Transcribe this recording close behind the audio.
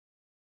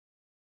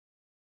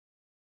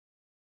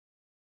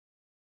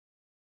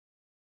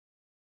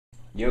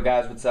Yo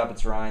guys, what's up?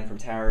 It's Ryan from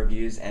Tower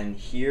Reviews, and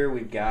here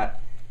we've got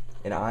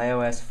an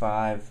iOS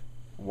 5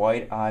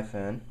 white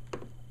iPhone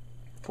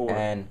 4.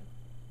 and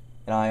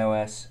an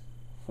iOS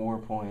 4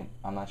 point.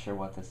 I'm not sure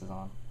what this is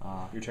on.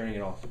 You're turning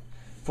it off.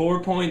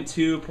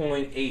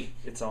 4.2.8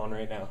 it's on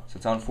right now, So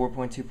it's on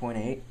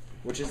 4.2.8.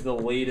 which is the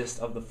latest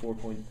of the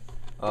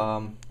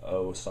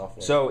 4.0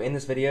 software. So in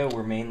this video,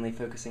 we're mainly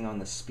focusing on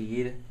the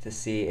speed to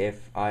see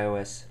if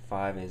iOS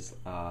 5 is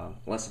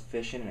less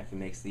efficient and if it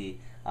makes the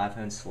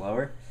iPhone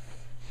slower.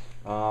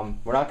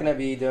 We're not going to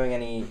be showing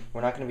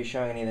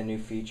any of the new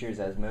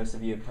features, as most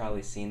of you have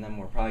probably seen them.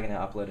 We're probably going to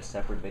upload a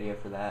separate video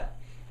for that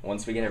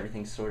once we get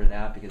everything sorted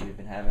out, because we've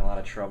been having a lot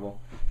of trouble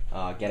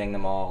getting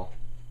them all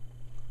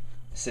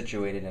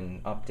situated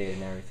and updated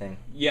and everything.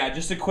 Yeah,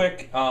 just a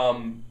quick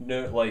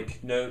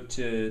note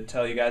to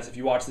tell you guys, if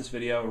you watch this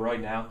video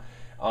right now,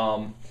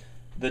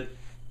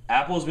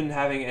 Apple's been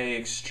having a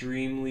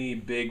extremely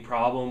big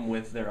problem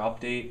with their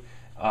update,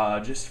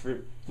 just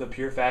for the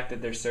pure fact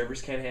that their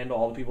servers can't handle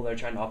all the people that are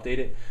trying to update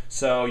it.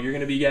 So you're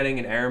going to be getting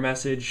an error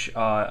message.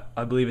 I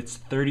believe it's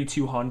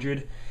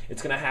 3200.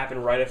 It's going to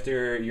happen right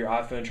after your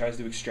iPhone tries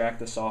to extract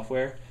the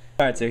software.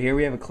 Alright, so here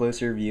we have a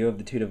closer view of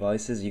the two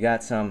devices. You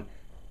got a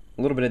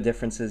little bit of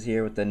differences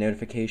here with the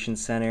notification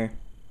center,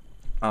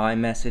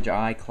 iMessage,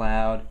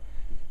 iCloud,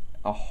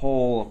 a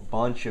whole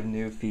bunch of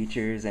new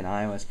features in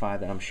iOS 5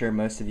 that I'm sure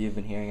most of you have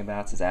been hearing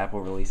about since Apple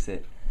released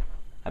it,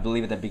 I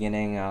believe, at the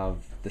beginning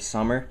of the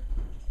summer.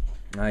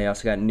 You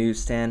also got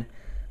Newsstand,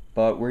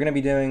 but we're going to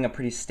be doing a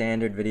pretty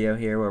standard video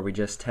here where we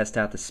just test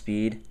out the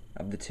speed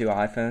of the two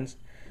iPhones.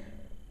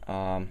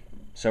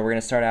 So we're going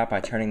to start out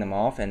by turning them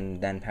off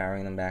and then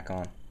powering them back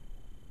on.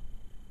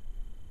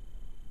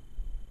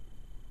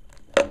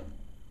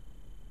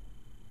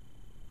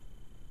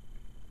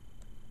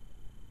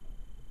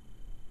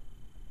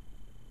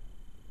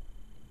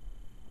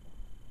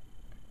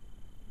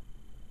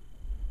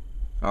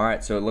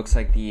 Alright, so it looks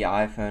like the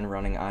iPhone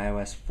running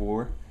iOS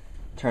 4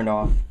 turned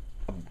off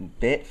a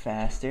bit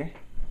faster,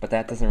 but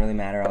that doesn't really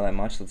matter all that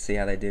much. Let's see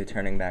how they do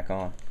turning back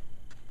on.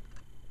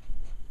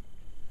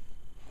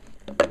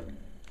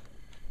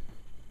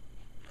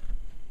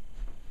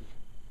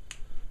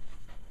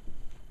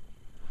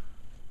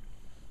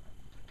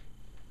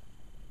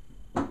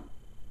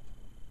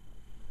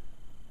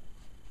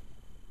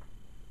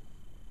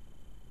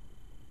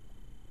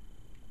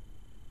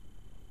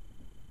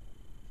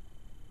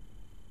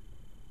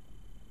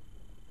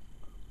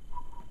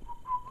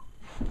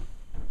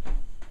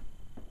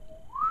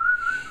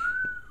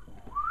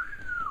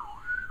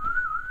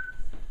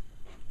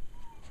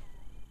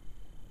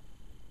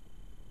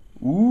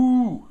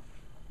 Ooh,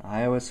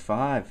 iOS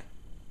 5.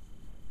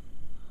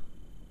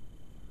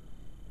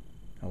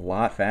 A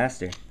lot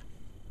faster.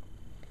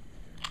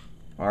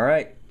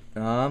 Alright,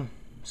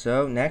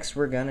 so next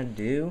we're gonna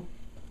do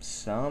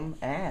some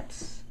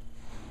apps.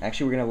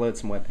 Actually, we're gonna load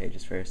some web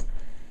pages first.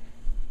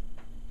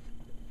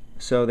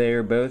 So they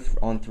are both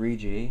on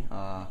 3G,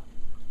 on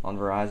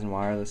Verizon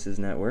Wireless's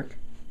network,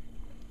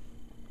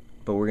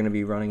 but we're gonna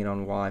be running it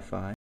on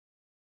Wi-Fi.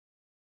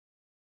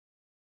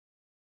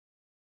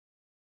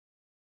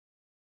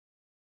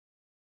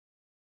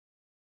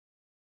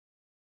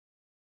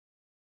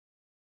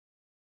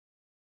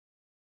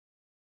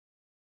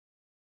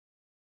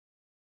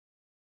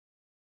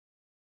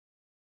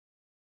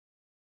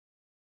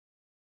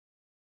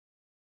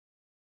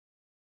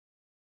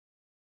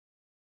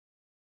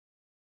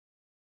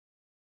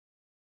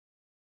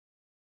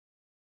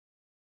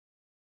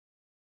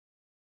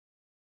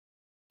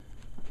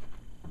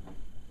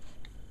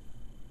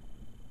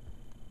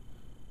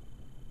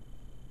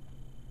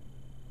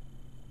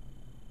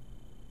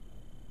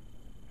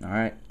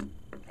 Alright,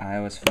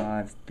 iOS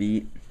 5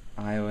 beat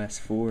iOS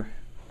 4.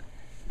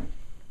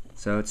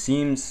 So it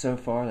seems so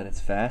far that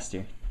it's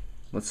faster.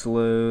 Let's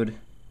load.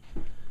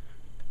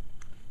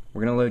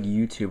 We're going to load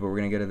YouTube, but we're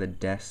going to go to the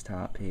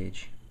desktop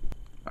page.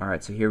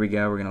 Alright, so here we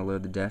go. We're going to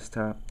load the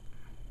desktop.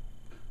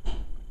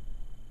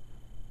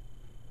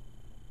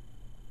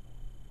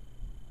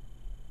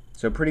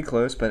 So pretty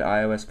close, but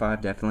iOS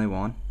 5 definitely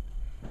won.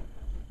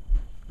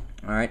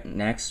 Alright,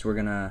 next we're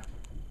going to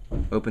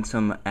open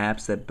some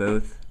apps that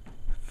both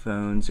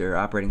phones or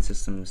operating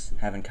systems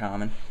have in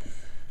common,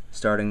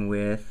 starting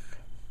with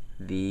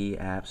the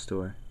App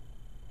Store.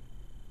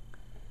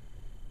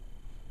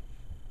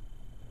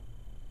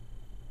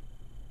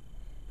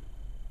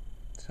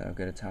 So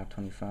go to top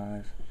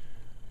 25.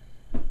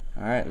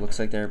 Alright, looks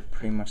like they're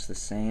pretty much the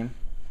same.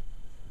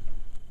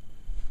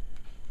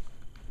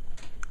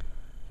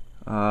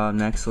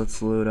 Next,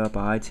 let's load up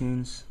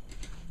iTunes.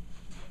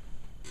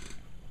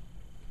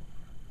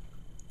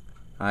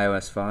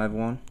 iOS 5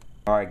 one.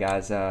 Alright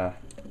guys,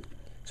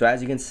 so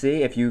as you can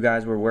see, if you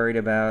guys were worried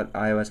about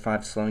iOS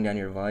 5 slowing down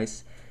your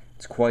device,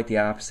 it's quite the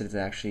opposite.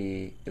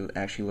 It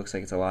actually looks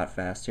like it's a lot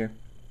faster.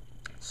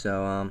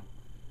 So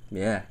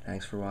yeah,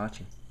 thanks for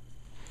watching.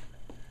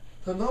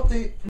 An update.